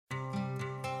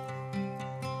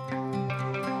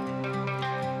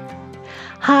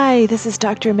Hi, this is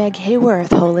Dr. Meg Hayworth,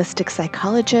 holistic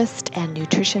psychologist and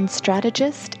nutrition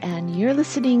strategist, and you're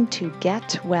listening to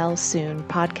Get Well Soon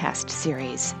podcast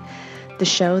series, the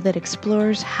show that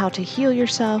explores how to heal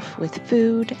yourself with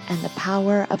food and the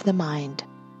power of the mind.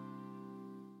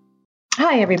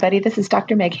 Hi, everybody. This is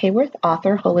Dr. Meg Hayworth,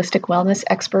 author, holistic wellness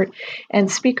expert, and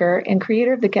speaker, and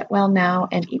creator of the Get Well Now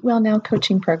and Eat Well Now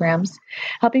coaching programs,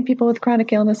 helping people with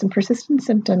chronic illness and persistent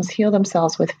symptoms heal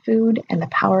themselves with food and the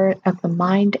power of the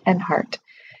mind and heart.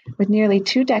 With nearly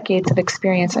 2 decades of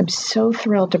experience, I'm so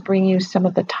thrilled to bring you some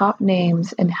of the top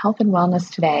names in health and wellness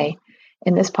today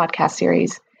in this podcast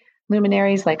series.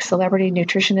 Luminaries like celebrity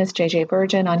nutritionist J.J.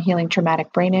 Virgin on healing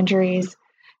traumatic brain injuries,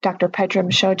 Dr.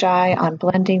 Pedram Shojai on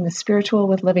blending the spiritual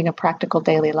with living a practical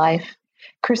daily life,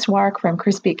 Chris Wark from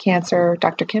Chris Beat Cancer,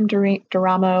 Dr. Kim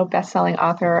Duramo, best-selling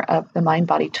author of The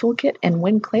Mind-Body Toolkit, and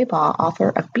Wynn Claybaugh, author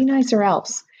of Be Nice or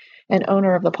Else, and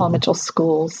owner of the Paul Mitchell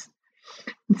Schools,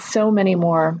 and so many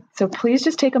more. So please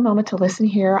just take a moment to listen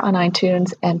here on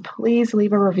iTunes, and please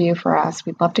leave a review for us.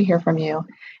 We'd love to hear from you.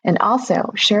 And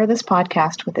also share this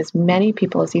podcast with as many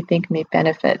people as you think may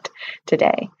benefit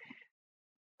today.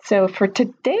 So for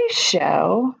today's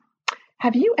show,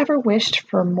 have you ever wished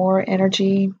for more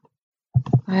energy?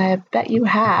 I bet you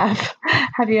have.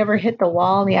 Have you ever hit the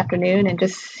wall in the afternoon and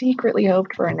just secretly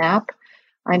hoped for a nap?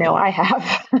 I know I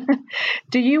have.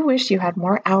 Do you wish you had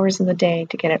more hours in the day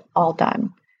to get it all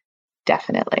done?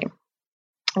 Definitely.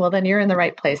 Well, then you're in the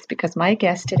right place, because my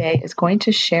guest today is going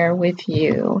to share with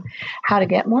you how to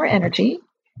get more energy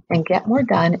and get more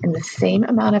done in the same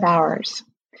amount of hours,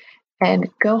 and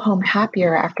go home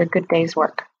happier after a good day's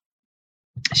work.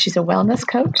 She's a wellness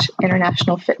coach,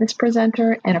 international fitness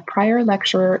presenter, and a prior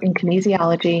lecturer in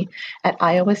kinesiology at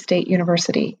Iowa State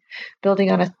University.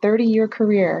 Building on a 30-year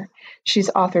career, she's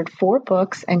authored 4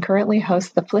 books and currently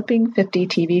hosts the Flipping 50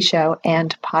 TV show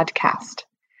and podcast.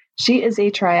 She is a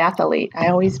triathlete. I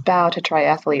always bow to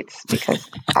triathletes because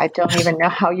I don't even know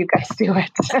how you guys do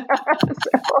it.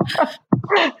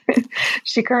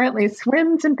 She currently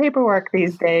swims in paperwork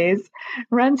these days,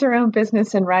 runs her own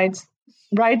business, and rides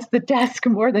the desk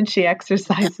more than she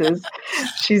exercises.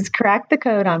 She's cracked the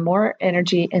code on more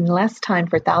energy in less time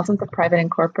for thousands of private and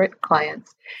corporate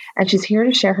clients, and she's here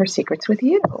to share her secrets with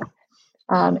you.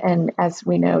 And as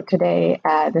we know today,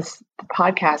 this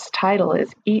podcast title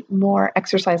is Eat More,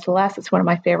 Exercise Less. It's one of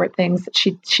my favorite things that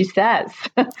she says.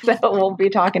 So we'll be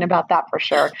talking about that for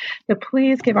sure. So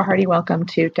please give a hearty welcome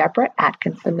to Deborah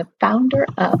Atkinson, the founder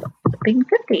of Flipping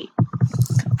 50.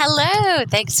 Hello.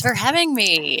 Thanks for having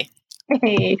me.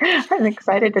 Hey, I'm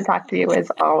excited to talk to you as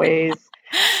always.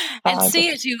 And see,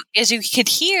 as you could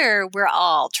hear, we're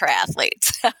all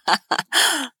triathletes.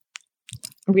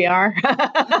 We are.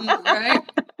 Right?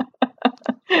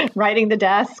 Riding the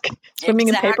desk, swimming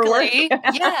in paperwork.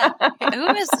 Yeah. Who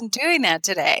isn't doing that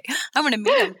today? I'm going to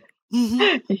meet him.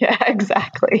 Mm-hmm. Yeah,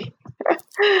 exactly.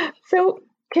 So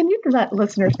can you let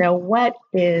listeners know, what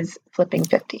is Flipping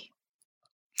 50?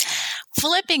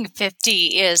 Flipping 50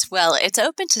 is, well, it's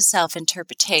open to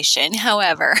self-interpretation.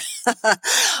 However,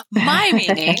 my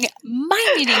meaning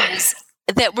is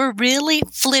that we're really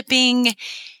flipping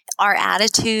our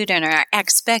attitude and our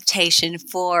expectation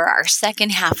for our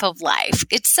second half of life.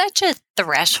 It's such a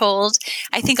threshold.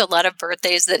 I think a lot of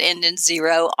birthdays that end in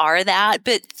 0 are that,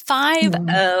 but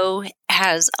 50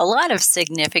 has a lot of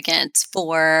significance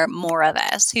for more of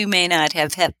us who may not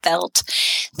have felt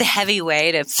the heavy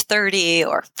weight of 30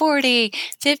 or 40.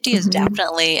 50 is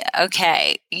definitely,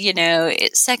 okay,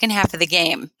 it's second half of the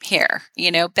game here,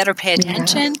 better pay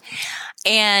attention.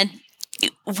 And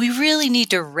we really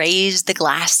need to raise the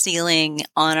glass ceiling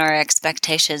on our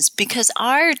expectations, because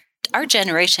our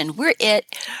generation, we're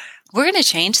going to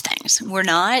change things. We're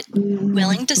not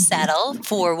willing to settle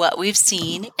for what we've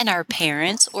seen in our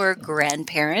parents or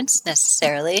grandparents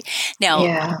necessarily.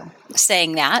 Now,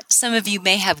 saying that, some of you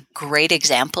may have great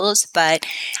examples, but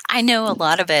I know a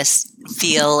lot of us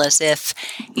feel as if,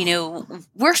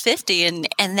 we're 50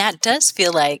 and that does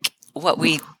feel like what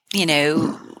we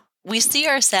see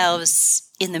ourselves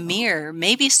in the mirror,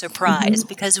 maybe surprised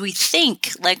because we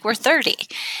think like we're 30.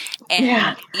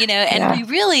 And, we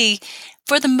really,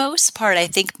 for the most part, I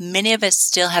think many of us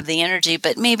still have the energy,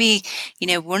 but maybe,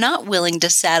 we're not willing to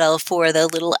settle for the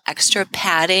little extra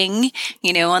padding,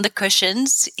 on the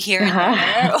cushions here and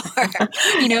there,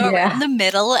 or, around the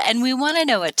middle. And we want to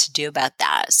know what to do about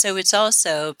that. So it's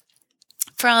also,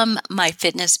 from my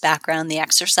fitness background, the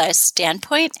exercise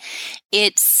standpoint,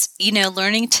 it's,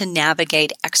 learning to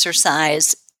navigate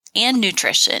exercise and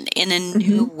nutrition in a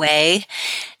new way,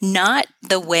 not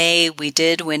the way we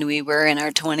did when we were in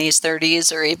our 20s,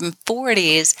 30s, or even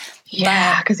 40s.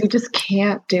 Yeah, because you just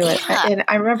can't do it. Yeah. And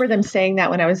I remember them saying that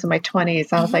when I was in my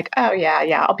 20s. I was like, oh,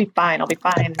 yeah, I'll be fine.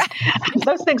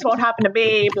 Those things won't happen to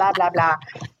me, blah, blah, blah.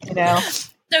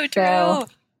 So true.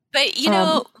 But,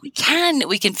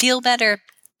 we can feel better.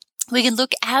 We can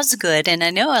look as good. And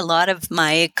I know a lot of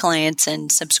my clients and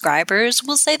subscribers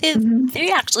will say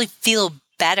they actually feel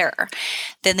better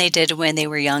than they did when they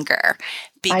were younger.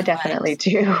 I definitely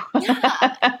do.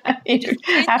 They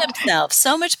treat themselves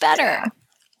so much better.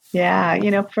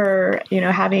 Yeah. For,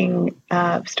 having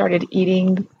started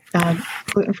eating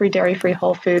gluten-free, dairy-free,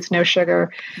 whole foods, no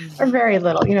sugar, or very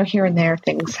little, here and there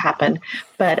things happen.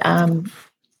 But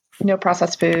no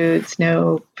processed foods,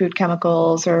 no food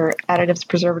chemicals or additives,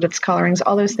 preservatives, colorings,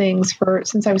 all those things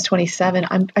since I was 27.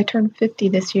 I turned 50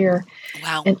 this year.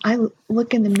 Wow. And I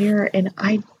look in the mirror and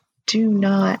I do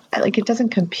not, it doesn't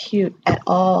compute at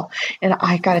all. And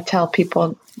I got to tell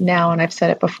people now, and I've said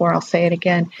it before, I'll say it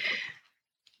again,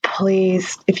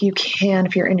 please, if you can,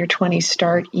 if you're in your 20s,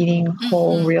 start eating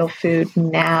whole, real food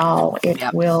now. It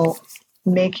will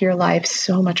make your life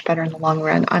so much better in the long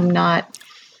run. I'm not,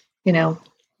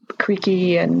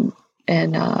 creaky and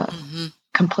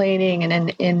complaining and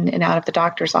in and out of the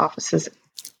doctor's offices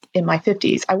in my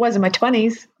 50s. I was in my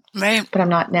 20s, right? But I'm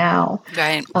not now.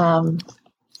 Right. So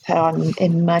I'm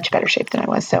in much better shape than I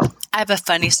was. So I have a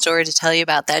funny story to tell you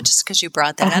about that, just because you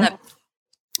brought that up.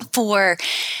 For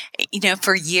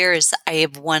years, I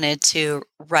have wanted to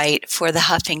write for the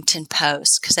Huffington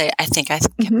Post because I think I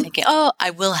kept thinking,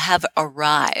 I will have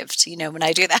arrived, when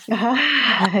I do that.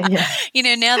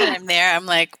 Yeah. Now that I'm there, I'm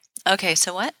like, okay,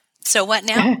 so what? So what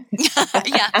now?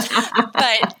 Yeah.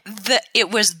 But it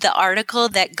was the article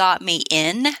that got me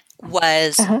in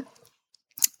was,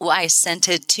 I sent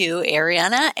it to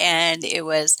Ariana, and it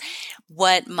was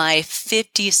what my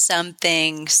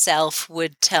 50-something self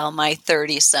would tell my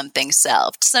 30-something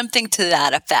self, something to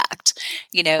that effect,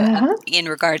 in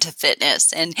regard to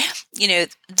fitness. And,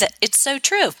 it's so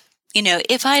true.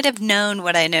 If I'd have known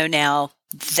what I know now,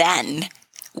 then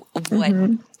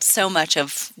so much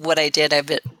of what I did, I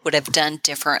would have done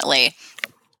differently.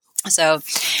 So,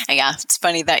 yeah, it's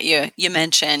funny that you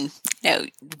mentioned,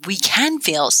 we can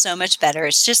feel so much better.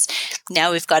 It's just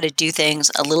now we've got to do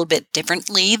things a little bit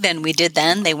differently than we did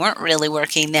then. They weren't really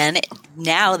working then.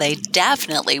 Now they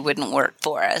definitely wouldn't work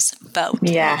for us, but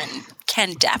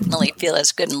can definitely feel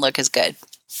as good and look as good.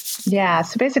 Yeah.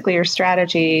 So basically your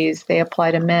strategies, they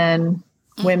apply to men,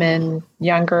 women,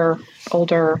 younger,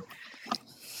 older,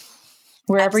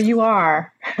 wherever you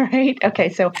are, right? Okay.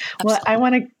 So what I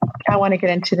want to get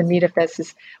into the meat of this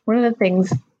is one of the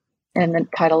things, and the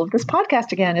title of this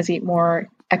podcast again is Eat More,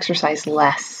 Exercise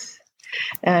Less.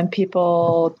 And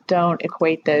people don't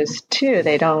equate those two.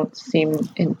 They don't seem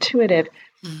intuitive.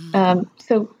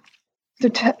 So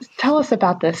tell us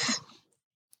about this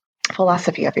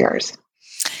philosophy of yours.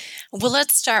 Well,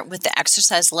 let's start with the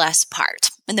exercise less part,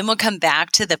 and then we'll come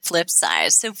back to the flip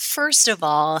side. So first of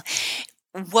all,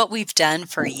 what we've done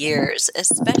for years,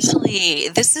 especially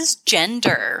this is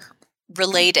gender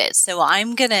related. So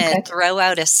I'm going to throw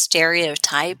out a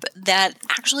stereotype that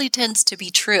actually tends to be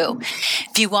true.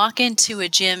 If you walk into a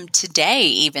gym today,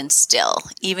 even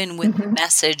with the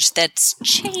message that's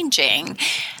changing,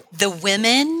 the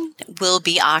women will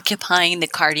be occupying the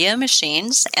cardio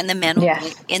machines and the men will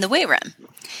be in the weight room.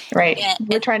 Right.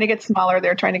 We're trying to get smaller.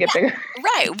 They're trying to get bigger.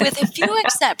 Right. With a few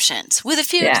exceptions.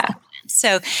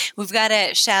 So we've got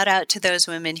to shout out to those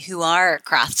women who are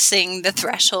crossing the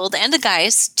threshold, and the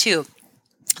guys too.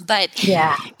 But,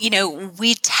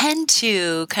 we tend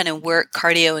to kind of work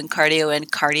cardio.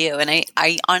 And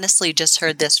I honestly just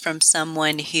heard this from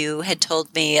someone who had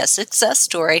told me a success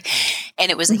story,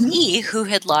 and it was he who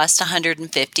had lost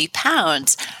 150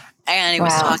 pounds. And he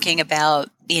was talking about,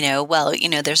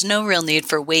 there's no real need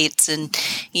for weights and,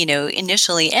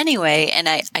 initially anyway. And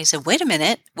I said, wait a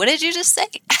minute, what did you just say?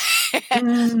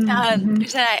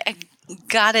 I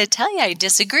got to tell you, I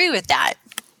disagree with that.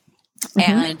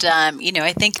 And,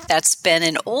 I think that's been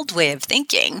an old way of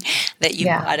thinking that you've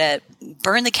got to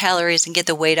burn the calories and get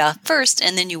the weight off first,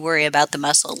 and then you worry about the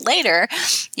muscle later.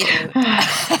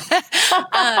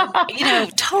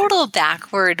 Total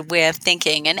backward way of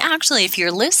thinking. And actually, if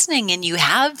you're listening and you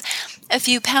have a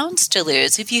few pounds to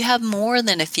lose, if you have more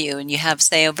than a few and you have,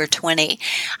 say, over 20,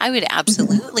 I would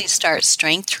absolutely start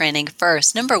strength training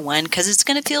first. Number one, because it's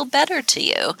going to feel better to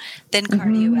you than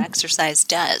cardio exercise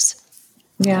does.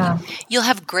 Yeah. You'll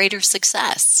have greater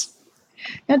success.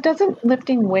 Now, doesn't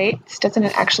lifting weights, doesn't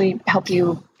it actually help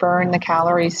you burn the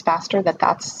calories faster?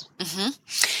 That's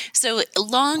So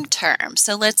long term,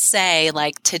 so let's say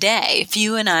like today, if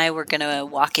you and I were going to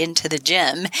walk into the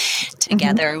gym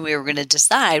together and we were going to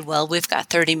decide, well, we've got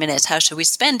 30 minutes, how should we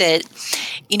spend it?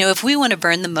 If we want to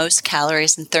burn the most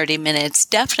calories in 30 minutes,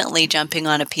 definitely jumping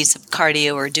on a piece of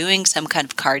cardio or doing some kind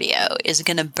of cardio is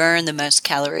going to burn the most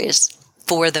calories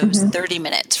for those 30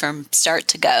 minutes from start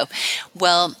to go.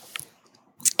 Well,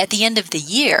 at the end of the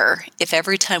year, if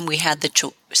every time we had the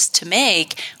choice to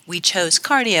make, we chose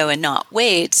cardio and not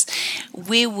weights,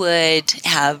 we would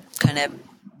have kind of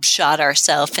shot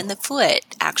ourselves in the foot.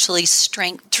 Actually,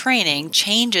 strength training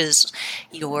changes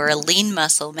your lean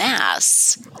muscle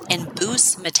mass and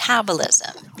boosts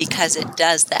metabolism because it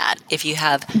does that. If you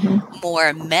have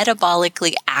more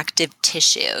metabolically active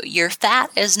tissue, your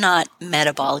fat is not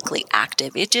metabolically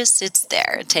active. It just sits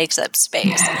there. It takes up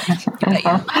space. But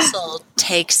your muscle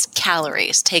takes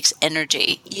calories, takes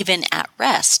energy, even at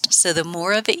rest. So the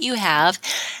more of it you have,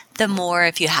 the more,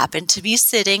 if you happen to be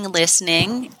sitting,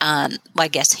 listening, well, I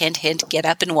guess, hint, hint, get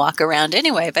up and walk around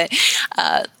anyway, but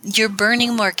you're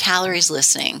burning more calories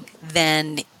listening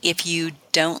than if you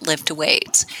don't lift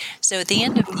weights. So at the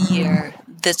end of the year,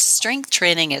 the strength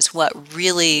training is what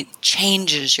really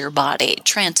changes your body,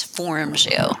 transforms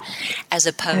you, as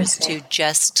opposed to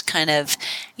just kind of,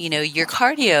 your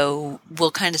cardio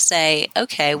will kind of say,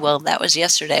 okay, well, that was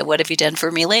yesterday. What have you done for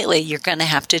me lately? You're going to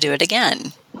have to do it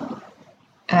again.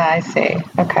 I see.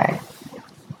 Okay.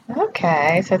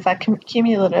 So it's that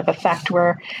cumulative effect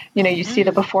where, you see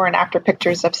the before and after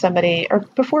pictures of somebody, or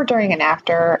before, during, and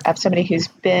after of somebody who's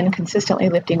been consistently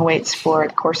lifting weights over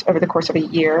the course of a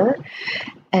year,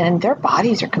 and their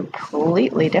bodies are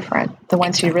completely different. The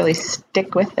ones who really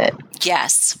stick with it.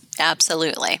 Yes,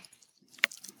 absolutely.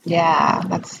 Yeah,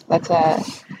 that's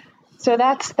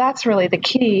really the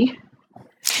key.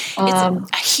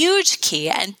 It's a huge key.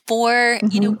 And for,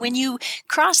 when you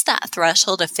cross that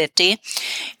threshold of 50,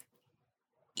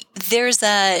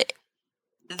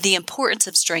 the importance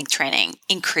of strength training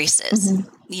increases.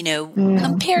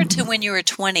 Compared to when you were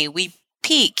 20, we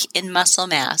peak in muscle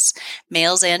mass,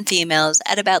 males and females,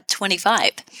 at about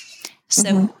 25.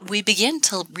 So we begin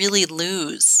to really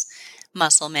lose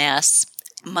muscle mass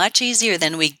much easier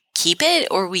than we keep it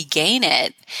or we gain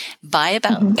it by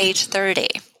about age 30.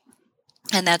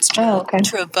 And that's true,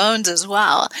 true of bones as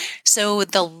well. So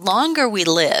the longer we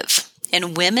live,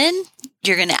 and women,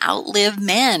 you're going to outlive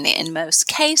men in most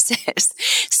cases.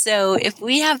 So if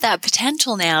we have that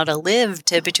potential now to live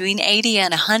to between 80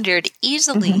 and 100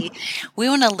 easily, we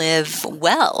want to live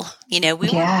well. We want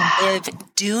to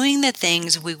live doing the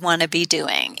things we want to be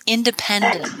doing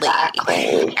independently.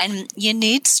 Exactly. And you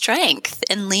need strength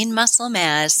and lean muscle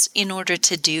mass in order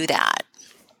to do that.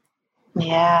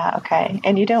 Yeah, okay.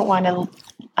 And you don't want to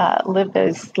live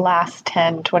those last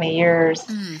 10, 20 years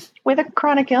with a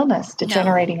chronic illness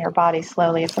degenerating your body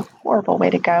slowly. It's a horrible way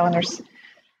to go. And there's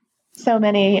so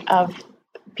many of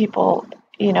people,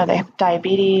 they have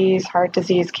diabetes, heart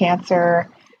disease, cancer,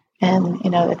 and,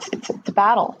 it's a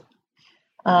battle.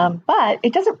 But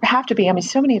it doesn't have to be. I mean,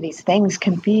 so many of these things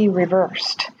can be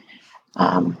reversed.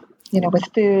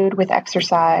 With food, with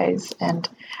exercise. And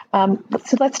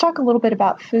so let's talk a little bit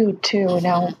about food too.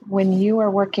 Now, when you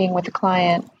are working with a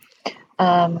client,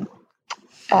 I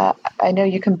know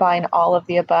you combine all of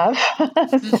the above.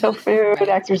 So food,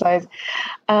 exercise.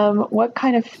 What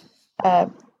kind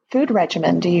of food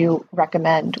regimen do you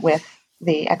recommend with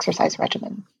the exercise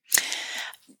regimen?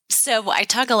 So I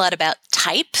talk a lot about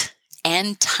type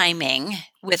and timing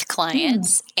with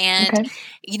clients. And,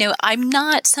 I'm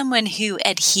not someone who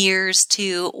adheres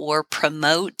to or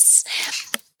promotes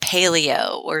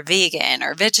paleo or vegan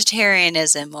or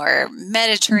vegetarianism or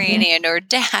Mediterranean or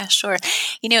DASH or,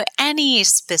 any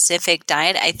specific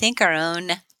diet. I think our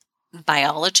own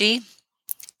biology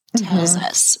tells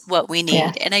us what we need.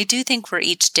 Yeah. And I do think we're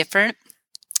each different.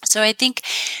 So I think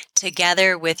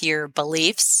together with your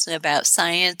beliefs about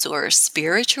science or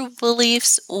spiritual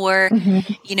beliefs or,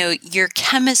 your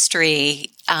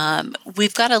chemistry,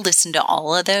 we've got to listen to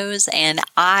all of those. And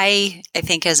I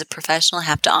think as a professional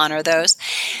have to honor those.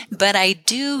 But I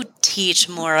do teach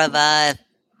more of a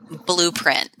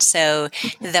blueprint. So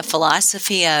the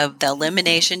philosophy of the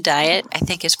elimination diet, I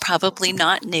think, is probably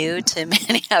not new to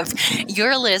many of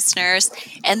your listeners.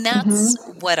 And that's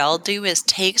what I'll do is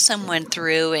take someone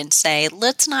through and say,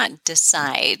 let's not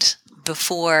decide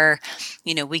before,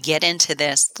 we get into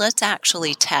this. Let's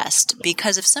actually test.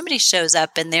 Because if somebody shows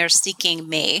up and they're seeking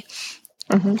me,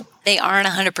 they aren't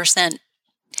 100%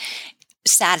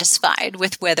 satisfied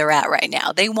with where they're at right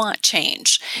now. They want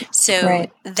change. So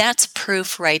that's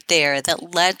proof right there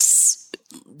that let's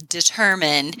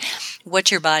determine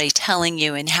what your body's telling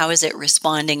you and how is it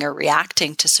responding or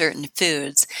reacting to certain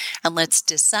foods. And let's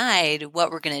decide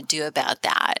what we're going to do about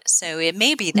that. So it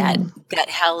may be that gut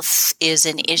health is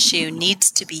an issue,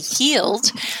 needs to be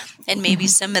healed, and maybe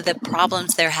some of the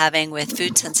problems they're having with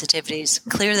food sensitivities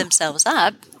clear themselves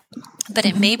up. But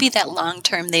it may be that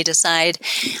long-term they decide,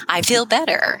 I feel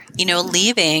better,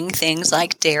 leaving things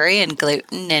like dairy and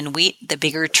gluten and wheat, the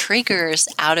bigger triggers,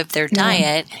 out of their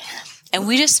diet. And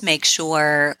we just make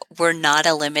sure we're not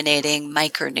eliminating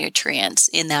micronutrients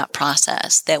in that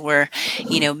process, that we're,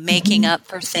 making up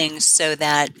for things so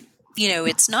that,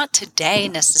 it's not today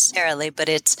necessarily, but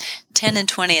it's 10 and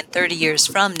 20 and 30 years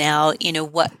from now,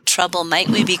 what trouble might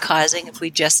we be causing if we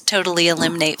just totally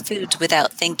eliminate foods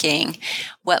without thinking,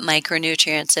 what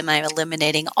micronutrients am I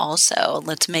eliminating also?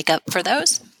 Let's make up for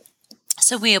those.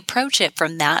 So we approach it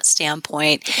from that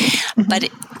standpoint. But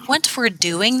once we're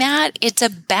doing that, it's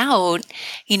about,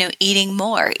 eating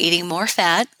more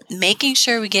fat, making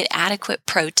sure we get adequate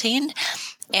protein.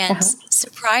 And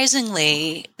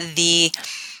surprisingly, the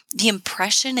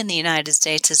impression in the United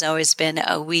States has always been,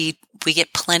 we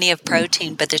get plenty of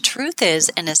protein. But the truth is,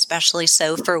 and especially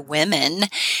so for women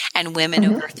and women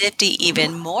over 50,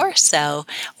 even more so,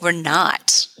 we're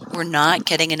not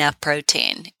getting enough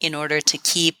protein in order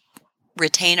to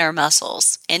retain our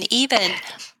muscles and even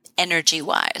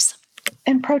energy-wise.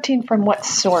 And protein from what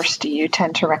source do you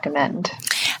tend to recommend?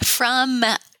 From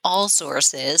all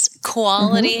sources,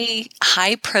 quality,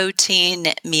 high-protein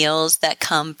meals that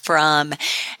come from,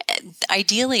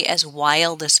 ideally, as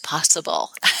wild as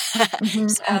possible.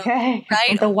 So,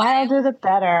 right? The wilder, the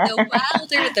better. The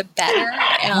wilder, the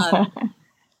better.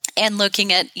 And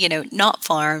looking at, not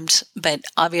farmed, but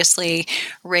obviously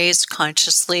raised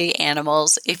consciously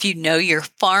animals. If you know your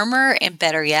farmer, and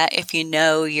better yet, if you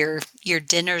know your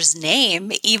dinner's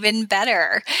name, even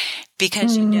better,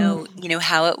 because you know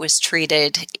how it was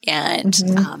treated and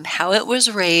how it was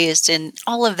raised, and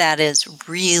all of that is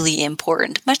really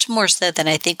important, much more so than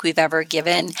I think we've ever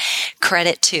given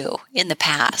credit to in the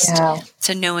past. Yeah.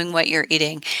 So knowing what you're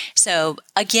eating. So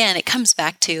again, it comes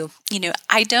back to,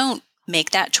 I don't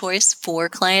make that choice for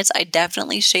clients. I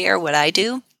definitely share what I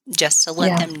do just to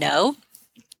let them know.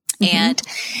 And,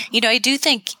 I do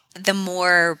think the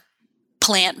more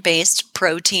plant-based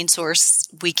protein source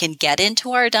we can get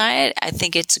into our diet, I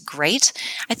think it's great.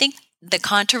 I think the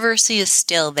controversy is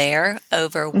still there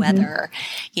over whether,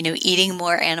 eating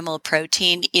more animal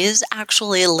protein is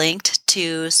actually linked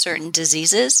to certain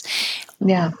diseases.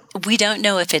 Yeah. We don't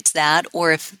know if it's that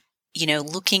or if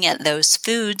looking at those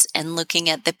foods and looking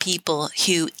at the people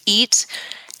who eat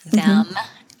them,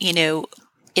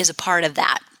 is a part of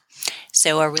that.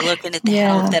 So are we looking at the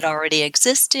health that already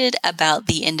existed about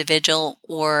the individual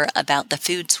or about the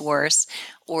food source,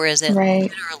 or is it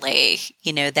literally,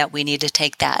 that we need to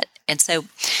take that? And so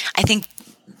I think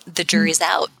the jury's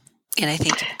out, and I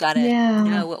think you've got to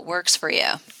know what works for you.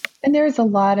 And there's a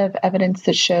lot of evidence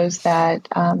that shows that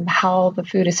how the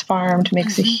food is farmed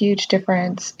makes a huge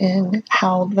difference in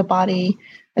how the body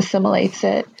assimilates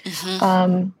it.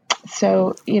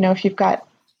 So, if you've got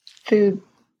food,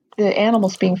 the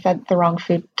animals being fed the wrong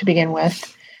food to begin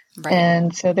with,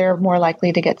 and so they're more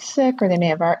likely to get sick, or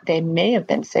they may have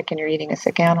been sick, and you're eating a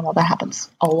sick animal. That happens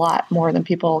a lot more than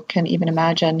people can even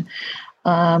imagine.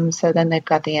 So then they've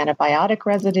got the antibiotic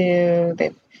residue.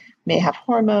 They may have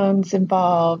hormones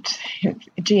involved,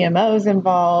 GMOs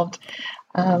involved,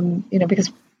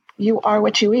 because you are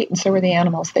what you eat, and so are the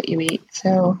animals that you eat.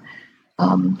 So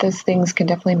those things can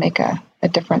definitely make a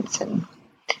difference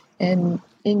in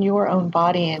your own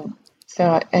body. And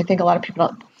so I think a lot of people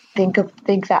don't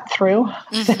think that through.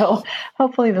 So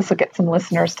hopefully this will get some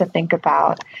listeners to think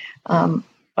about,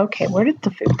 okay, where did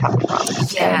the food come from?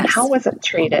 And how was it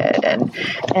treated?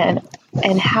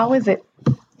 And how is it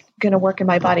going to work in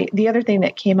my body? The other thing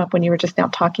that came up when you were just now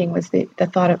talking was the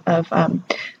thought of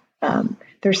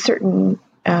there's certain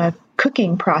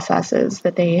cooking processes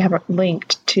that they have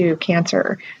linked to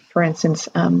cancer. For instance,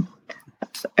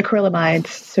 acrylamides,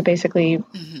 so basically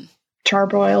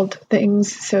charbroiled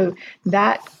things. So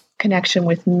that connection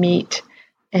with meat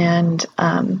and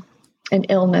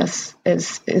illness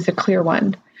is a clear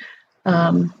one.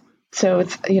 So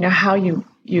it's, how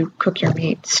you cook your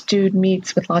meat. Stewed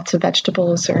meats with lots of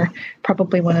vegetables are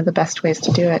probably one of the best ways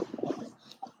to do it.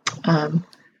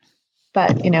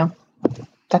 But,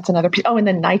 that's another piece. Oh, and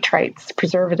then nitrites,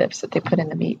 preservatives that they put in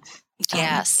the meats.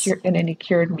 Yes. In any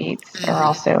cured meats are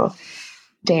also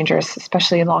dangerous,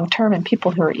 especially long term, and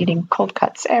people who are eating cold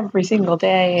cuts every single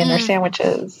day in their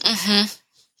sandwiches.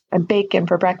 bacon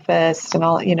for breakfast and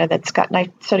all, that's got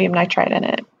sodium nitrite in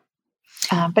it.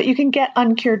 But you can get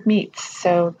uncured meats.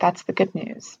 So that's the good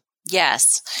news.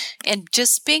 Yes. And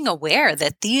just being aware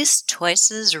that these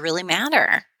choices really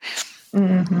matter.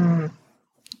 Mm-hmm.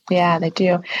 Yeah, they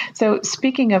do. So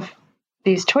speaking of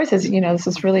these choices, this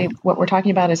is really what we're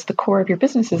talking about is the core of your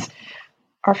businesses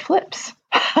are flips.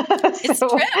 It's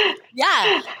true.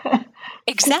 Yeah,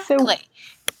 exactly. So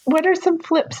what are some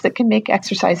flips that can make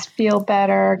exercise feel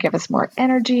better, give us more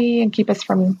energy, and keep us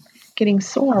from getting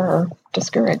sore or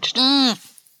discouraged?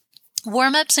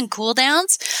 Warm-ups and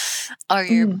cool-downs are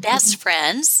your best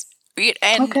friends.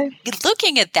 And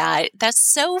looking at that, that's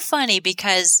so funny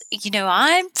because,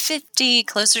 I'm 50,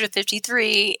 closer to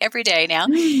 53 every day now.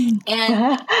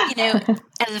 And,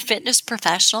 as a fitness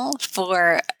professional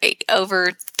for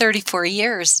over 34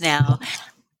 years now,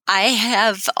 I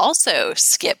have also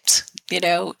skipped,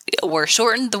 or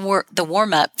shortened the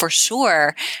warm up for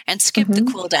sure and skipped the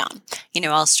cool down.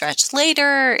 I'll stretch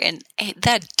later, and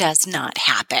that does not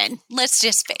happen. Let's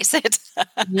just face it.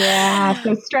 Yeah,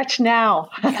 so stretch now.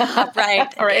 Yeah,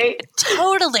 right. Right.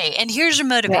 Totally. And here's your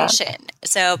motivation. Yeah.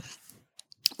 So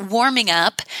warming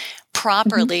up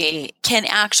properly can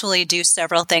actually do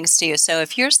several things to you. So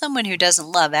if you're someone who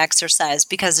doesn't love exercise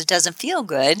because it doesn't feel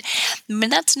good,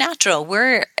 that's natural.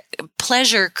 We're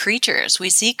pleasure creatures. We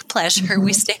seek pleasure.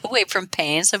 We stay away from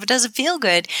pain. So if it doesn't feel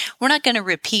good, we're not going to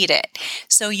repeat it.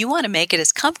 So you want to make it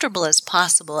as comfortable as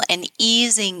possible, and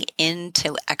easing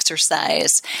into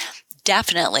exercise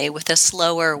definitely with a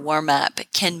slower warm up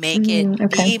can make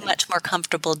it be much more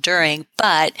comfortable during.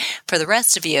 But for the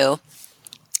rest of you,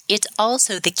 it's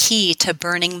also the key to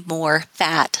burning more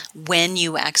fat when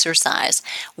you exercise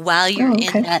while you're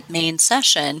in that main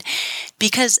session,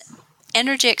 because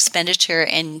energy expenditure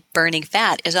and burning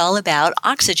fat is all about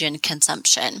oxygen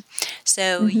consumption.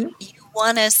 So you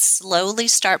want to slowly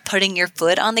start putting your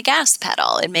foot on the gas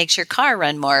pedal. It makes your car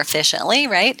run more efficiently,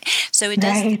 right? So it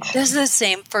does the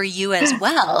same for you as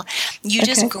well. You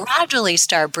just gradually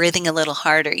start breathing a little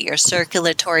harder. Your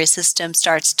circulatory system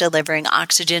starts delivering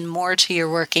oxygen more to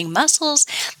your working muscles.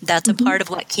 That's a part of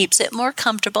what keeps it more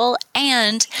comfortable,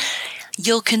 and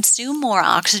you'll consume more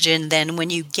oxygen than when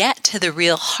you get to the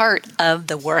real heart of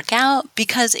the workout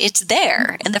because it's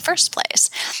there in the first place.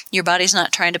 Your body's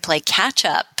not trying to play catch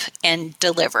up and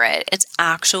deliver it. It's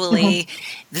actually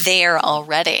there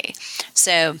already.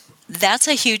 So that's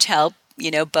a huge help,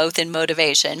 both in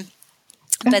motivation,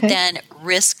 but then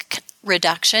risk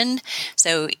reduction.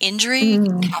 So injury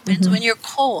happens when you're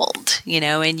cold,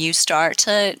 and you start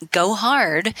to go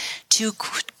hard too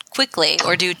quickly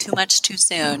or do too much too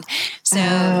soon.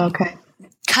 So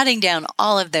cutting down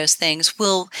all of those things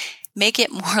will make it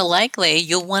more likely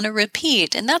you'll want to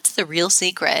repeat. And that's the real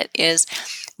secret, is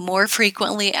more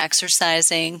frequently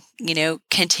exercising,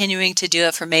 continuing to do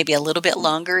it for maybe a little bit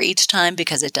longer each time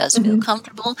because it does feel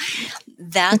comfortable.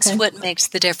 That's what makes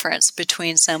the difference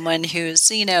between someone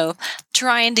who's,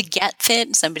 trying to get fit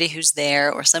and somebody who's there,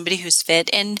 or somebody who's fit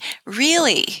and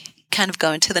really kind of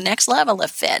going to the next level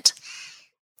of fit.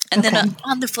 And then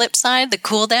on the flip side, the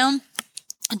cool down,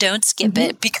 don't skip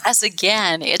it, because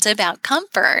again, it's about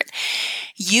comfort.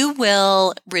 You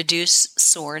will reduce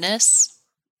soreness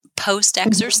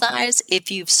post-exercise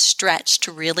if you've stretched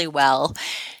really well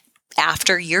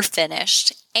after you're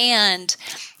finished. And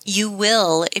you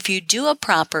will, if you do a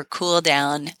proper cool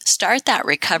down, start that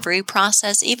recovery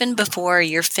process even before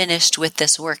you're finished with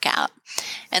this workout.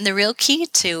 And the real key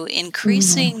to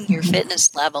increasing your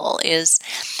fitness level is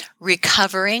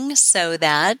recovering so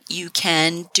that you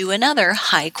can do another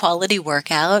high quality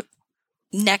workout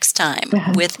next time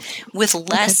with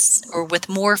less or with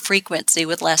more frequency,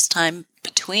 with less time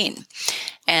between.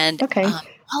 And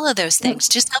all of those things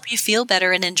just help you feel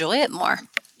better and enjoy it more.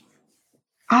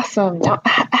 Awesome. Now,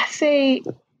 say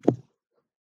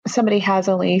somebody has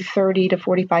only 30 to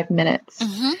 45 minutes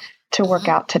to work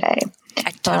out today.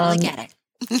 I totally get it.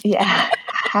 Yeah,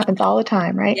 happens all the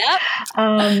time, right?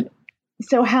 Yep.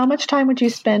 So how much time would you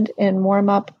spend in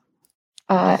warm-up,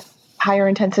 higher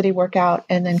intensity workout,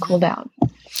 and then cool down?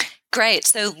 Great.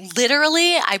 So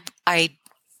literally, I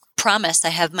promise I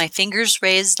have my fingers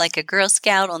raised like a Girl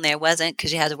Scout, only I wasn't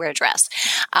because you had to wear a dress.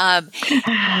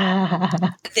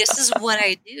 This is what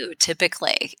I do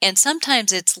typically. And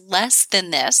sometimes it's less than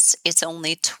this. It's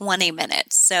only 20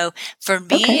 minutes. So for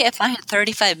me, if I had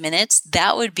 35 minutes,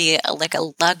 that would be like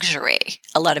a luxury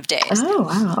a lot of days. Oh,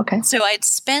 wow. Okay. So I'd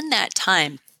spend that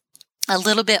time a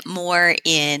little bit more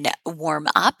in warm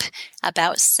up,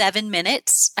 about 7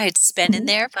 minutes I'd spend in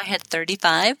there if I had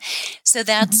 35. So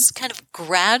that's kind of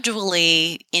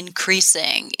gradually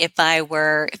increasing if I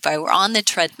were on the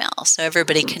treadmill. So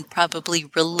everybody can probably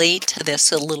relate to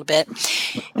this a little bit.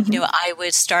 I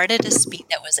would start at a speed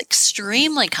that was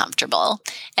extremely comfortable.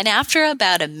 And after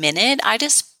about a minute, I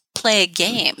just play a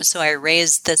game. So I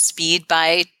raised the speed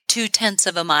by 0.2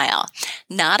 of a mile.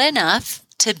 Not enough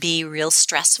to be real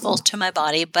stressful to my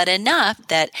body, but enough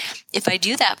that if I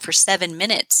do that for 7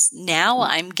 minutes, now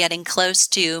I'm getting close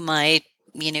to my,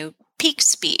 peak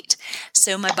speed.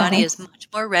 So my body is much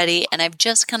more ready, and I've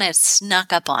just kind of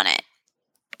snuck up on it.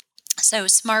 So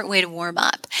smart way to warm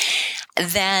up.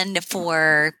 Then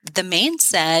for the main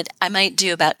set, I might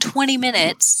do about 20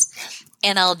 minutes,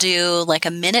 and I'll do like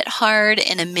a minute hard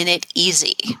and a minute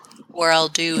easy. Or I'll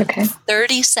do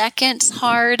 30 seconds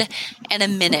hard and a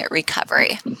minute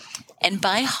recovery. And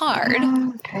by hard,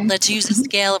 let's use a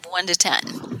scale of 1 to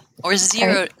 10. Or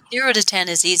 0 to 10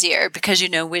 is easier because you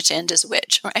know which end is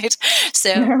which, right?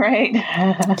 So,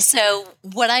 so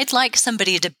what I'd like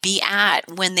somebody to be at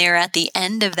when they're at the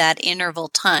end of that interval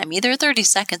time, either 30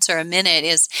 seconds or a minute,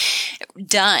 is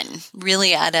done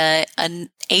really at an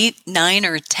 8, 9,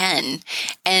 or 10.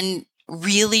 And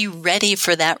really ready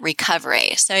for that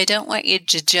recovery. So I don't want you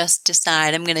to just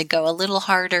decide I'm going to go a little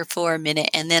harder for a minute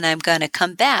and then I'm going to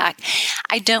come back.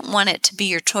 I don't want it to be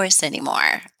your choice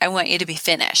anymore. I want you to be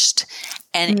finished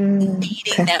and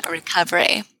needing that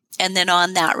recovery. And then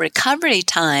on that recovery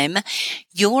time,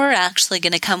 you're actually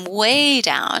going to come way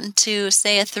down to,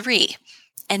 say, a 3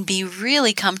 and be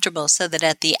really comfortable so that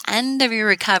at the end of your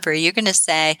recovery, you're going to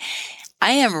say,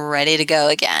 I am ready to go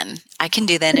again. I can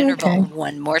do that interval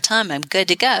one more time. I'm good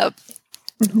to go.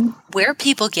 Where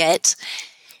people get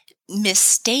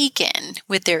mistaken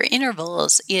with their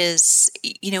intervals is,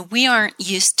 we aren't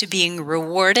used to being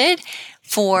rewarded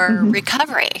for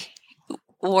recovery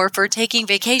or for taking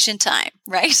vacation time,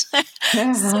 right?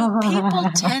 So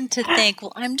people tend to think,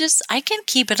 well, I can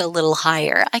keep it a little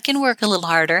higher. I can work a little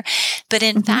harder. But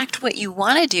in fact, what you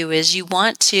want to do is you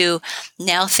want to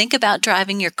now think about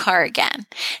driving your car again.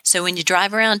 So when you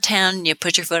drive around town, you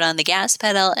put your foot on the gas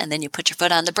pedal and then you put your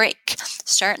foot on the brake.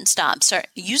 Start and stop.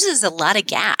 Uses a lot of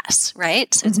gas,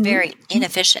 right? So it's very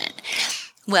inefficient.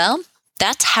 Well,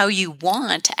 that's how you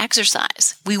want to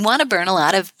exercise. We want to burn a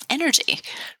lot of energy.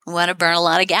 We want to burn a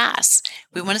lot of gas.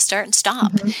 We want to start and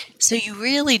stop. So you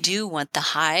really do want the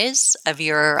highs of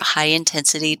your high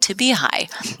intensity to be high.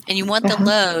 And you want the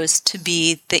lows to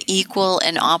be the equal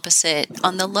and opposite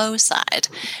on the low side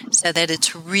so that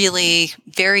it's really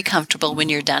very comfortable when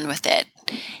you're done with it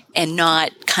and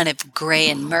not kind of gray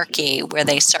and murky where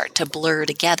they start to blur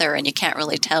together and you can't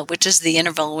really tell which is the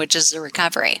interval, which is the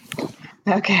recovery.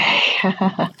 Okay.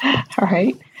 All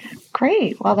right.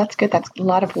 Great. Well, that's good. That's a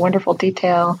lot of wonderful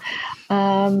detail.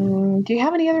 Do you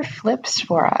have any other flips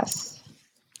for us?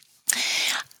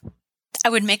 I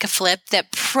would make a flip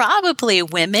that probably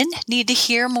women need to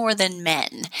hear more than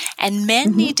men. And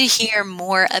men need to hear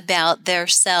more about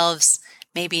themselves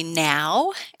maybe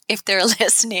now, if they're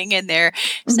listening and they're,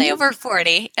 say, over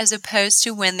 40, as opposed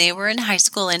to when they were in high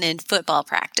school and in football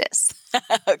practice.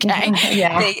 Okay?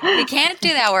 They can't do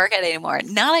that workout anymore.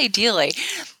 Not ideally.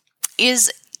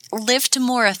 Is lift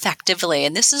more effectively.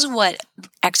 And this is what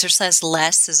Exercise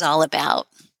Less is all about.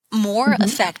 More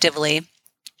effectively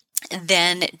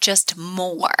than just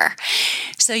more.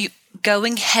 So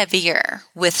going heavier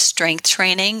with strength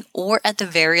training, or at the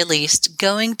very least,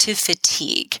 going to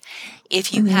fatigue.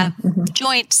 If you have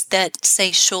joints that,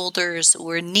 say, shoulders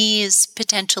or knees,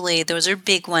 potentially, those are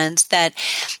big ones that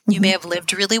you may have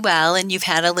lived really well and you've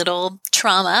had a little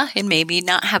trauma and maybe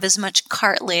not have as much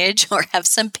cartilage or have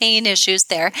some pain issues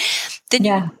there,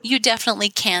 then you definitely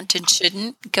can't and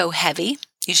shouldn't go heavy.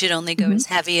 You should only go as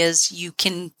heavy as you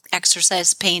can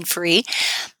exercise pain-free.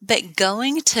 But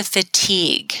going to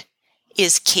fatigue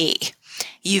is key.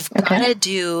 You've got to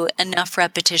do enough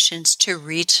repetitions to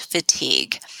reach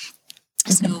fatigue.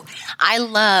 So I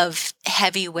love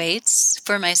heavy weights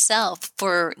for myself,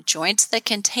 for joints that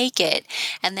can take it.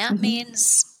 And that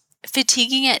means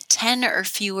fatiguing at 10 or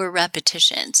fewer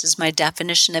repetitions is my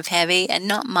definition of heavy, and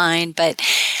not mine, but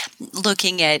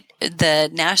looking at the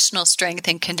National Strength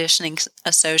and Conditioning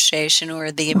Association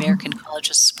or the American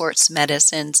College of Sports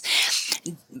Medicine's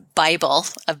Bible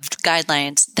of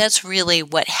guidelines. That's really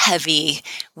what heavy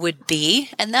would be.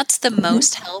 And that's the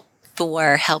most help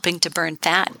for helping to burn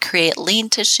fat, create lean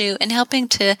tissue, and helping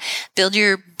to build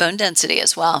your bone density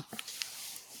as well.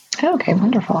 Okay,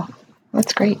 wonderful.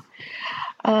 That's great.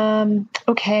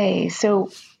 Okay, so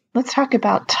let's talk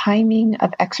about timing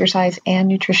of exercise and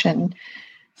nutrition.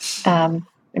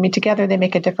 I mean, together they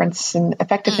make a difference in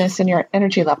effectiveness in your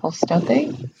energy levels, don't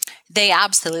they? They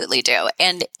absolutely do.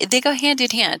 And they go hand in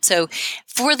hand. So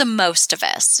for the most of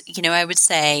us, I would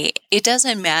say it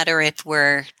doesn't matter if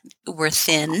we're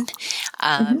thin,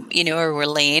 or we're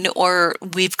lean, or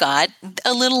we've got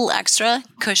a little extra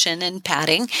cushion and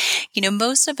padding.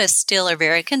 Most of us still are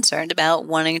very concerned about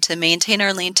wanting to maintain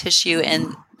our lean tissue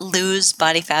and lose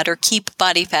body fat or keep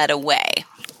body fat away.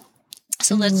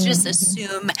 So let's just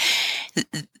assume,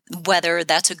 whether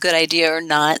that's a good idea or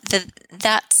not,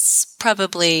 that's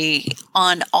probably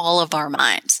on all of our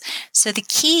minds. So the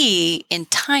key in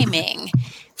timing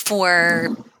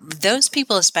for those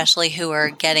people, especially who are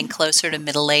getting closer to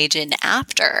middle age and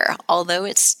after, although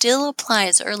it still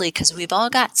applies early because we've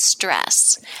all got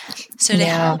stress. So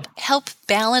to help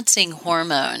balancing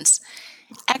hormones,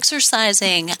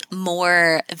 exercising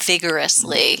more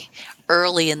vigorously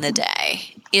early in the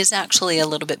day is actually a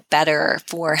little bit better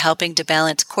for helping to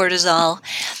balance cortisol,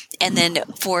 and then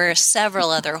for several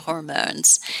other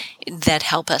hormones that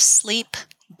help us sleep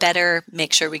better,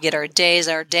 make sure we get our days,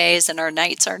 and our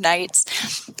nights.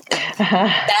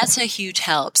 That's a huge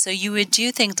help. So you would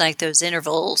do things like those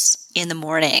intervals in the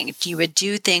morning. You would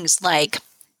do things like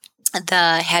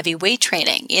the heavy weight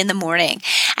training in the morning,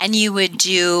 and you would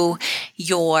do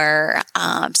your,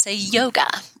 say, yoga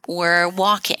or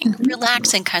walking,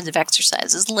 relaxing kinds of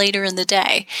exercises later in the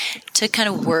day to kind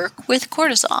of work with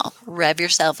cortisol. Rev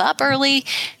yourself up early,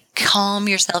 calm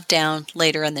yourself down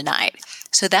later in the night.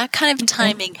 So that kind of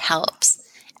timing helps.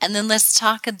 And then let's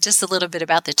talk just a little bit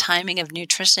about the timing of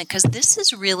nutrition, because this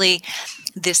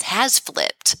has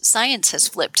flipped. Science has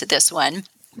flipped this one.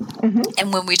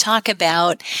 And when we talk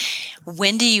about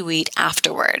when do you eat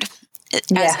afterward,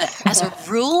 as a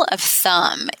rule of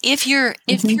thumb, if you're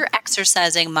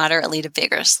exercising moderately to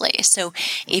vigorously, so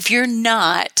if you're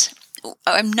not,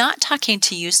 I'm not talking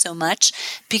to you so much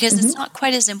because it's not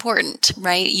quite as important,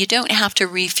 right? You don't have to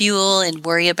refuel and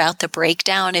worry about the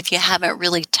breakdown if you haven't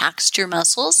really taxed your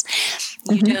muscles.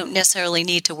 You don't necessarily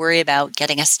need to worry about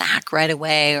getting a snack right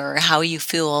away or how you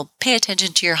feel. Pay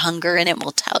attention to your hunger and it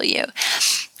will tell you.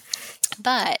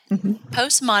 But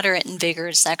post-moderate and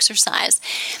vigorous exercise,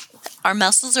 our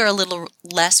muscles are a little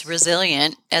less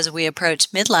resilient as we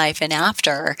approach midlife and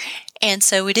after. And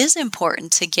so it is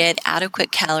important to get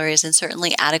adequate calories and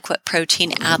certainly adequate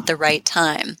protein at the right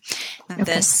time.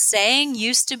 The saying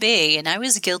used to be, and I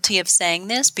was guilty of saying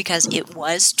this because it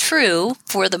was true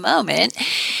for the moment,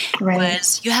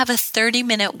 was you have a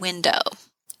 30-minute window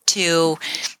to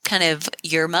kind of,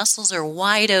 your muscles are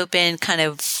wide open, kind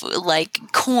of like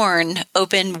corn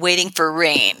open, waiting for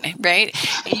rain, right?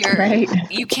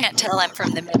 You can't tell I'm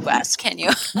from the Midwest, can you?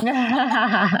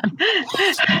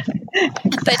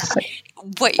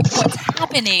 But what's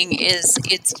happening is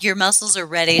your muscles are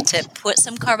ready to put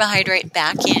some carbohydrate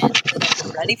back in,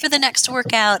 ready for the next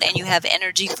workout, and you have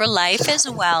energy for life as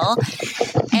well.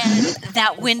 And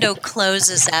that window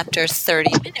closes after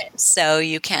 30 minutes, so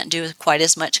you can't do quite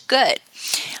as much good.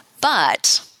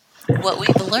 But what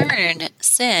we've learned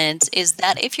since is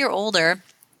that if you're older,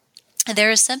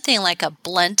 there is something like a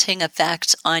blunting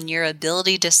effect on your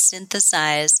ability to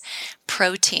synthesize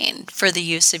protein for the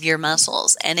use of your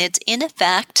muscles. And it's in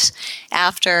effect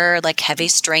after like heavy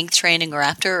strength training or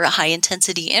after high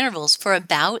intensity intervals for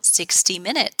about 60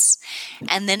 minutes.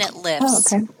 And then it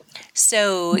lifts.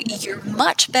 So you're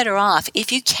much better off,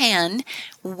 if you can,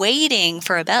 waiting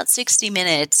for about 60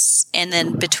 minutes and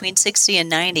then between 60 and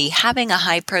 90, having a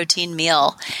high protein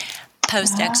meal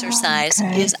post-exercise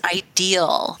is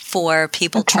ideal for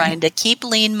people trying to keep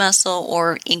lean muscle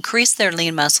or increase their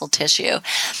lean muscle tissue.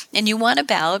 And you want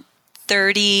about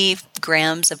 30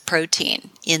 grams of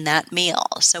protein in that meal.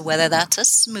 So whether that's a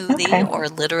smoothie or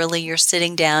literally you're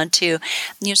sitting down to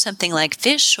something like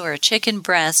fish or a chicken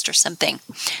breast or something,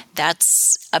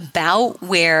 that's about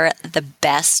where the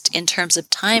best in terms of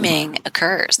timing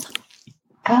occurs.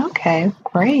 Okay,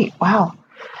 great. Wow.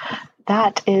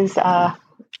 That is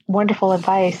wonderful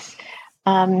advice.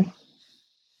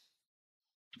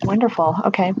 Wonderful.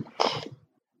 Okay.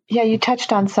 Yeah, you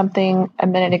touched on something a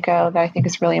minute ago that I think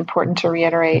is really important to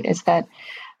reiterate, is that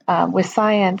with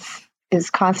science is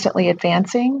constantly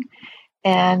advancing,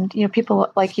 and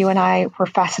people like you and I were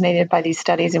fascinated by these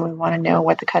studies, and we want to know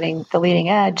what the leading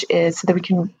edge is so that we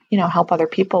can help other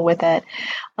people with it.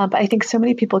 But I think so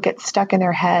many people get stuck in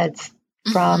their heads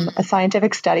from a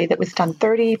scientific study that was done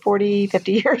 30, 40,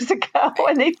 50 years ago,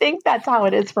 and they think that's how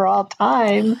it is for all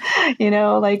time.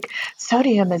 Like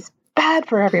sodium is bad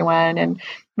for everyone. And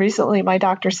recently my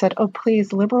doctor said, oh,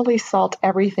 please liberally salt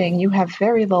everything. You have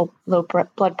very low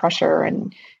blood pressure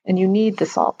and you need the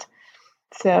salt.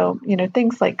 So,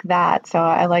 things like that. So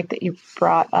I like that you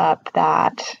brought up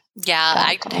that. Yeah,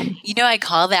 I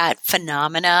call that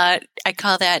phenomena, I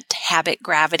call that habit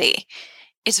gravity.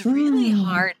 It's really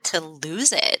hard to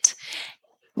lose it.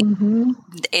 Mm-hmm.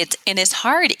 It's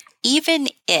hard even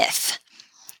if,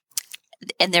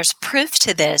 and there's proof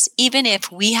to this, even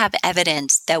if we have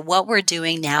evidence that what we're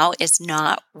doing now is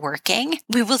not working,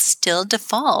 we will still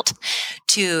default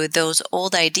to those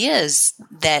old ideas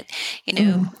that,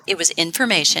 it was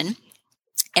information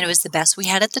and it was the best we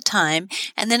had at the time.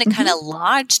 And then it kind of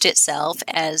lodged itself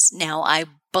as, now I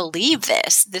believe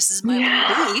this. This is my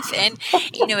belief. And,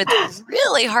 it's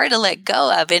really hard to let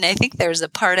go of. And I think there's a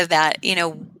part of that,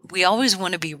 we always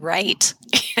want to be right.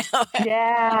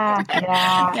 Yeah.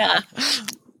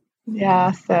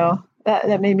 So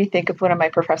that made me think of one of my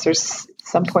professors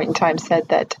some point in time said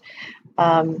that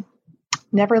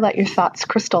never let your thoughts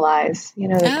crystallize.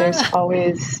 That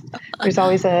there's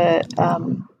always a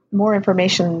more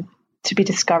information to be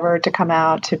discovered, to come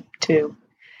out, to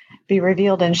be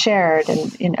revealed and shared,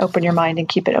 and open your mind and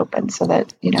keep it open so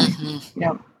that you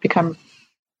become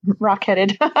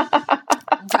rock-headed.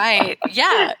 Right.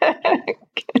 Yeah.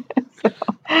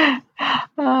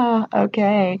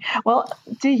 Okay. Well,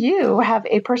 do you have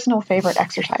a personal favorite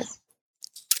exercise?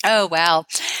 Oh, wow.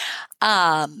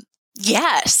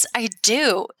 Yes, I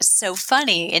do. So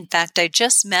funny. In fact, I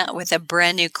just met with a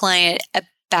brand new client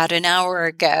about an hour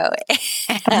ago,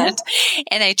 and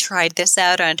I tried this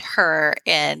out on her,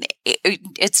 and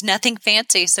it's nothing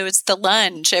fancy. So it's the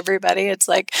lunge, everybody. It's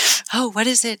like, oh, what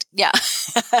is it? Yeah.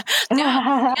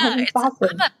 I'm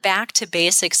a back to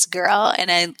basics girl.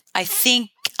 And I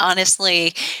think,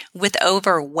 honestly, with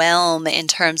overwhelm in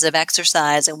terms of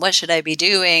exercise and what should I be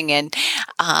doing? And,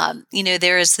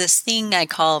 there is this thing I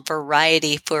call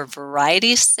variety for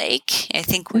variety's sake. I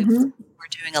think we're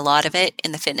doing a lot of it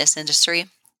in the fitness industry.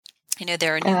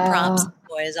 There are new prompts and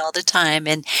toys all the time.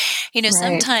 And,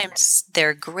 sometimes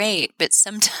they're great, but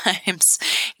sometimes,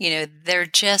 they're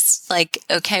just like,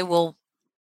 okay, well,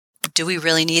 do we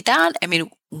really need that? I mean,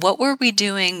 what were we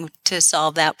doing to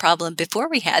solve that problem before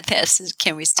we had this?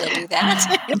 Can we still do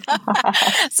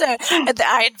that? So,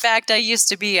 in fact, I used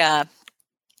to be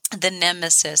the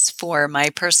nemesis for my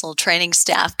personal training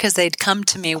staff because they'd come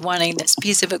to me wanting this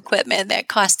piece of equipment that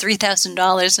cost $3,000.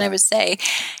 And I would say,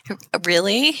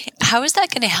 really? How is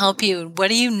that going to help you? What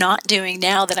are you not doing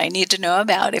now that I need to know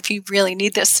about if you really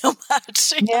need this so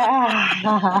much?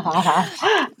 Yeah.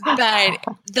 But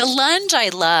the lunge I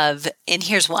love, and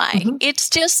here's why. It's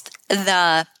just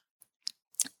the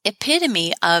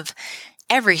epitome of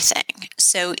everything.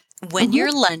 So when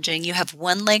you're lunging, you have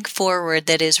one leg forward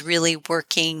that is really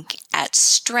working at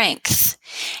strength.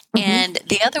 And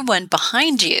the other one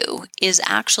behind you is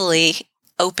actually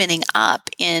opening up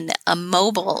in a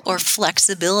mobile or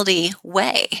flexibility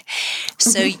way.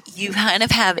 So you kind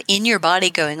of have in your body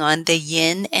going on the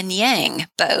yin and yang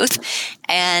both.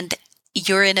 And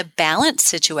you're in a balance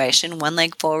situation, one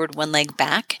leg forward, one leg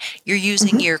back. You're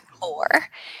using your core.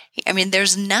 I mean,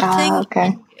 there's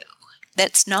nothing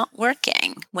that's not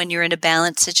working when you're in a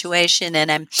balanced situation.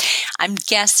 And I'm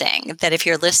guessing that if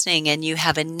you're listening and you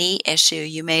have a knee issue,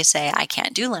 you may say, I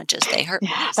can't do lunges. They hurt.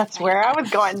 Yeah, that's where I was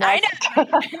going next.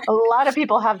 A lot of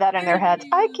people have that in their heads.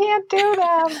 I can't do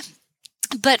them.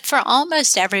 But for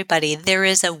almost everybody, there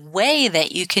is a way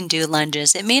that you can do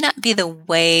lunges. It may not be the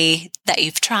way that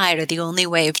you've tried or the only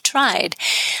way you've tried,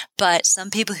 but some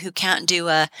people who can't do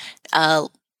a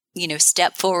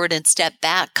step forward and step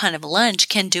back kind of lunge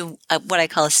can do what I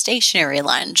call a stationary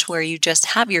lunge, where you just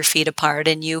have your feet apart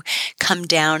and you come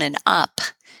down and up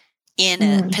in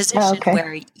a position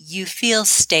where you feel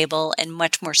stable and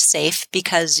much more safe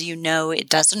because it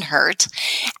doesn't hurt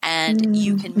and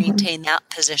you can maintain that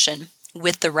position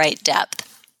with the right depth.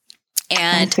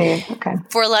 And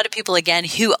for a lot of people, again,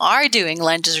 who are doing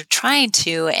lunges or trying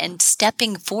to and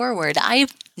stepping forward, I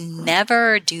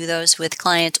never do those with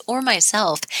clients or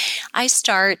myself. I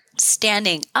start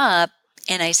standing up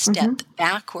and I step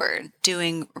backward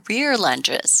doing rear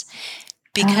lunges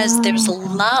because there's a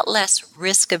lot less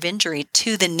risk of injury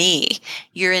to the knee.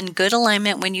 You're in good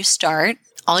alignment when you start.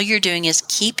 All you're doing is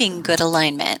keeping good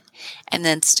alignment and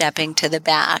then stepping to the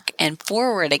back and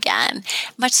forward again.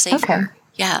 Much safer. Okay.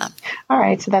 Yeah. All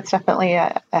right. So that's definitely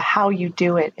a how you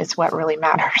do it is what really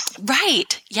matters.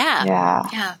 Right. Yeah.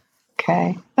 Yeah.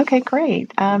 Okay,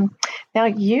 great. Now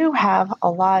you have a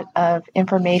lot of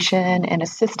information and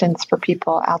assistance for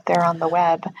people out there on the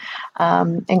web,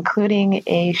 including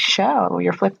a show,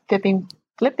 your Flipping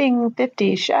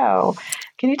 50 show.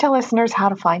 Can you tell listeners how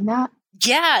to find that?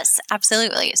 Yes,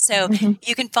 absolutely. So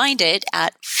you can find it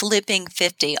at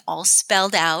Flipping50, all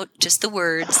spelled out, just the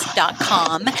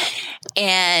words.com.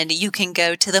 And you can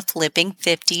go to the Flipping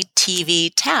 50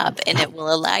 TV tab and it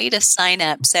will allow you to sign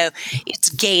up. So it's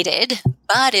gated,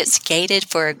 but it's gated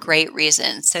for a great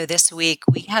reason. So this week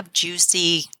we have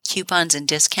juicy coupons and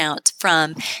discounts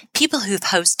from people who've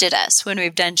hosted us when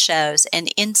we've done shows, an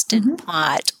Instant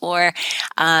Pot or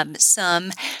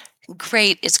some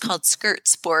great, it's called Skirt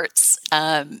Sports,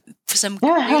 some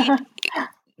great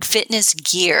fitness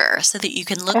gear so that you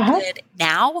can look good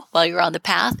now while you're on the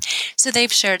path. So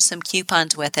they've shared some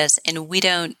coupons with us, and we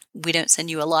don't send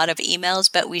you a lot of emails,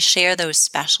 but we share those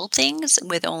special things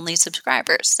with only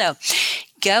subscribers. So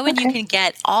go and you can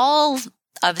get all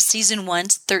of season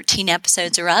 1's 13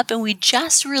 episodes are up, and we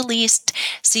just released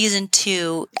season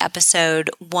 2,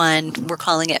 episode 1. We're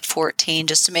calling it 14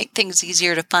 just to make things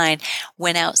easier to find.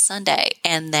 Went out Sunday,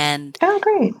 and then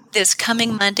great. This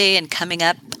coming Monday and coming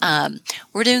up,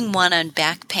 we're doing one on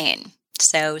back pain.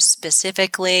 So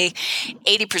specifically,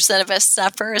 80% of us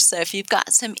suffer. So if you've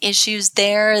got some issues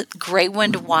there, great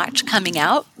one to watch coming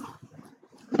out.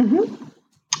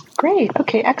 Great.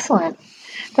 Okay, excellent.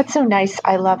 That's so nice.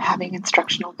 I love having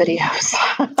instructional videos.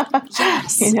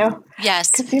 Yes.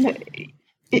 Yes. Because,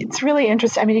 it's really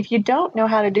interesting. I mean, if you don't know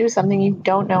how to do something, you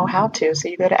don't know how to. So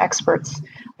you go to experts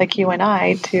like you and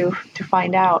I to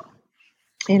find out,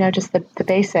 just the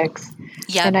basics.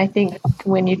 Yeah. And I think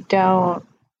when you don't,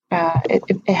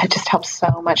 it just helps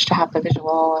so much to have the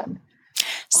visual. And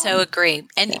so agree.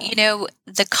 And,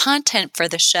 the content for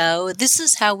the show, this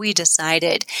is how we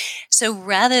decided. So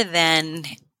rather than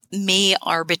me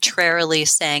arbitrarily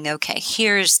saying, okay,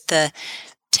 here's the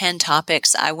 10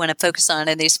 topics I want to focus on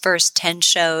in these first 10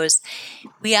 shows,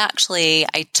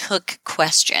 I took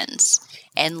questions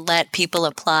and let people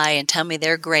apply and tell me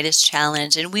their greatest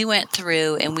challenge. And we went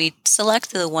through and we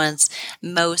selected the ones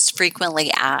most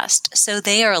frequently asked. So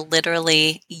they are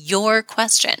literally your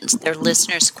questions. They're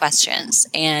listeners' questions.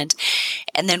 And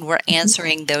then we're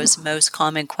answering those most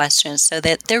common questions so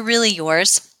that they're really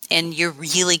yours and you're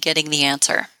really getting the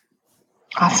answer.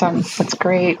 Awesome. That's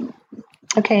great.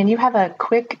 Okay. And you have a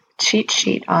quick cheat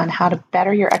sheet on how to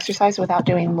better your exercise without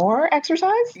doing more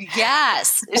exercise?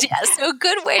 Yes. So a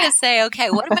good way to say, okay,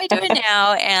 what am I doing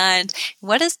now? And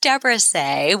what does Deborah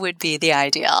say would be the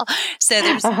ideal. So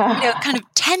there's kind of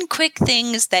 10 quick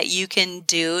things that you can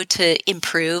do to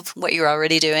improve what you're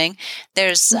already doing.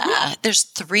 There's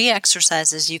 3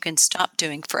 exercises you can stop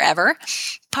doing forever.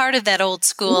 Part of that old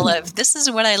school of this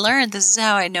is what I learned, this is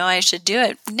how I know I should do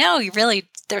it. No,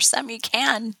 there's some you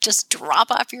can just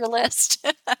drop off your list.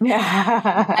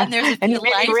 And there's a few and you're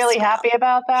really happy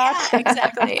about that. Yeah,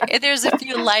 exactly. There's a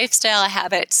few lifestyle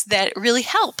habits that really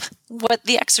help what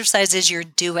the exercises you're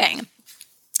doing.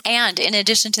 And in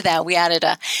addition to that, we added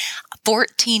a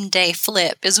 14-day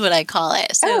flip is what I call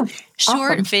it. So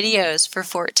short videos for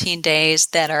 14 days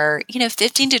that are,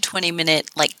 15 to 20 minute,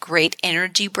 like great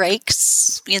energy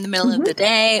breaks in the middle of the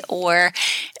day, or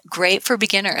great for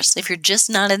beginners. If you're just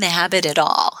not in the habit at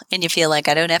all and you feel like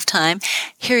I don't have time,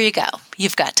 here you go.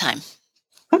 You've got time.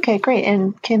 Okay, great.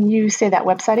 And can you say that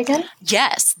website again?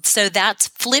 Yes. So that's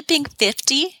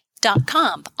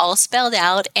Flipping50.com, all spelled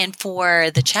out. And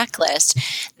for the checklist,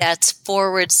 that's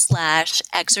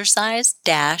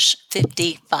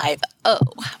 //5050.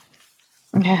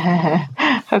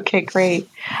 Okay, great.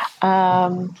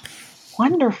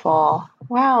 Wonderful.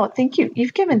 Wow. Thank you.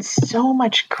 You've given so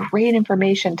much great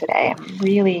information today. I'm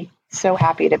really so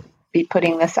happy to be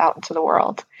putting this out into the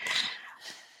world.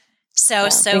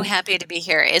 So happy to be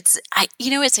here. It's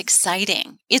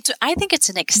exciting. I think it's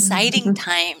an exciting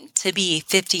time to be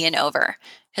 50 and over,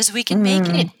 because we can make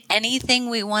it anything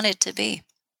we want it to be.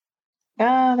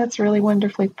 Yeah, that's really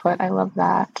wonderfully put. I love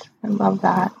that.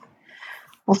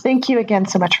 Well, thank you again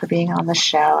so much for being on the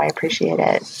show. I appreciate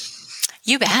it.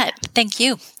 You bet. Thank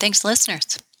you. Thanks,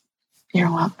 listeners.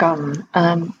 You're welcome.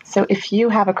 So if you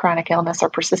have a chronic illness or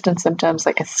persistent symptoms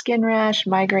like a skin rash,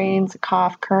 migraines, a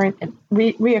cough, current and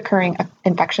reoccurring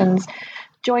infections,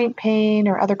 joint pain,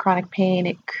 or other chronic pain,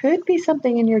 it could be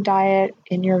something in your diet,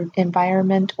 in your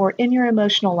environment, or in your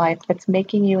emotional life that's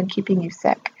making you and keeping you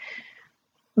sick.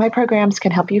 My programs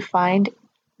can help you find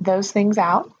those things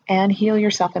out and heal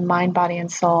yourself in mind, body,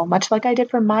 and soul, much like I did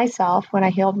for myself when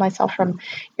I healed myself from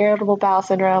irritable bowel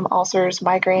syndrome, ulcers,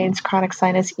 migraines, chronic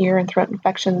sinus, ear and throat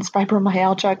infections,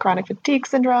 fibromyalgia, chronic fatigue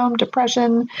syndrome,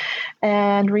 depression,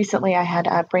 and recently I had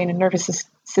brain and nervous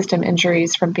system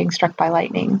injuries from being struck by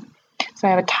lightning. So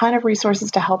I have a ton of resources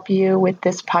to help you with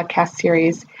this podcast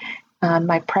series.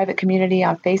 My private community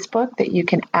on Facebook that you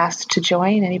can ask to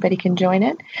join. Anybody can join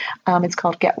it. It's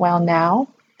called Get Well Now.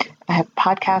 I have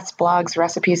podcasts, blogs,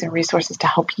 recipes, and resources to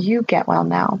help you get well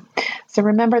now. So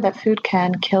remember that food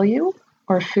can kill you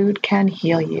or food can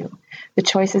heal you. The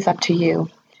choice is up to you.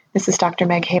 This is Dr.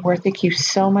 Meg Hayworth. Thank you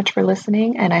so much for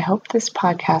listening, and I hope this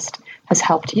podcast has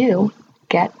helped you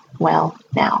get well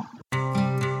now.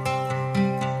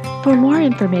 For more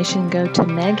information, go to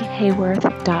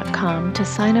meghayworth.com to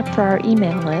sign up for our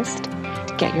email list,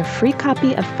 get your free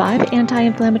copy of 5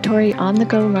 anti-inflammatory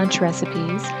on-the-go lunch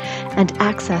recipes, and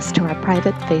access to our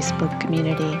private Facebook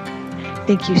community.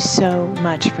 Thank you so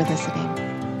much for listening.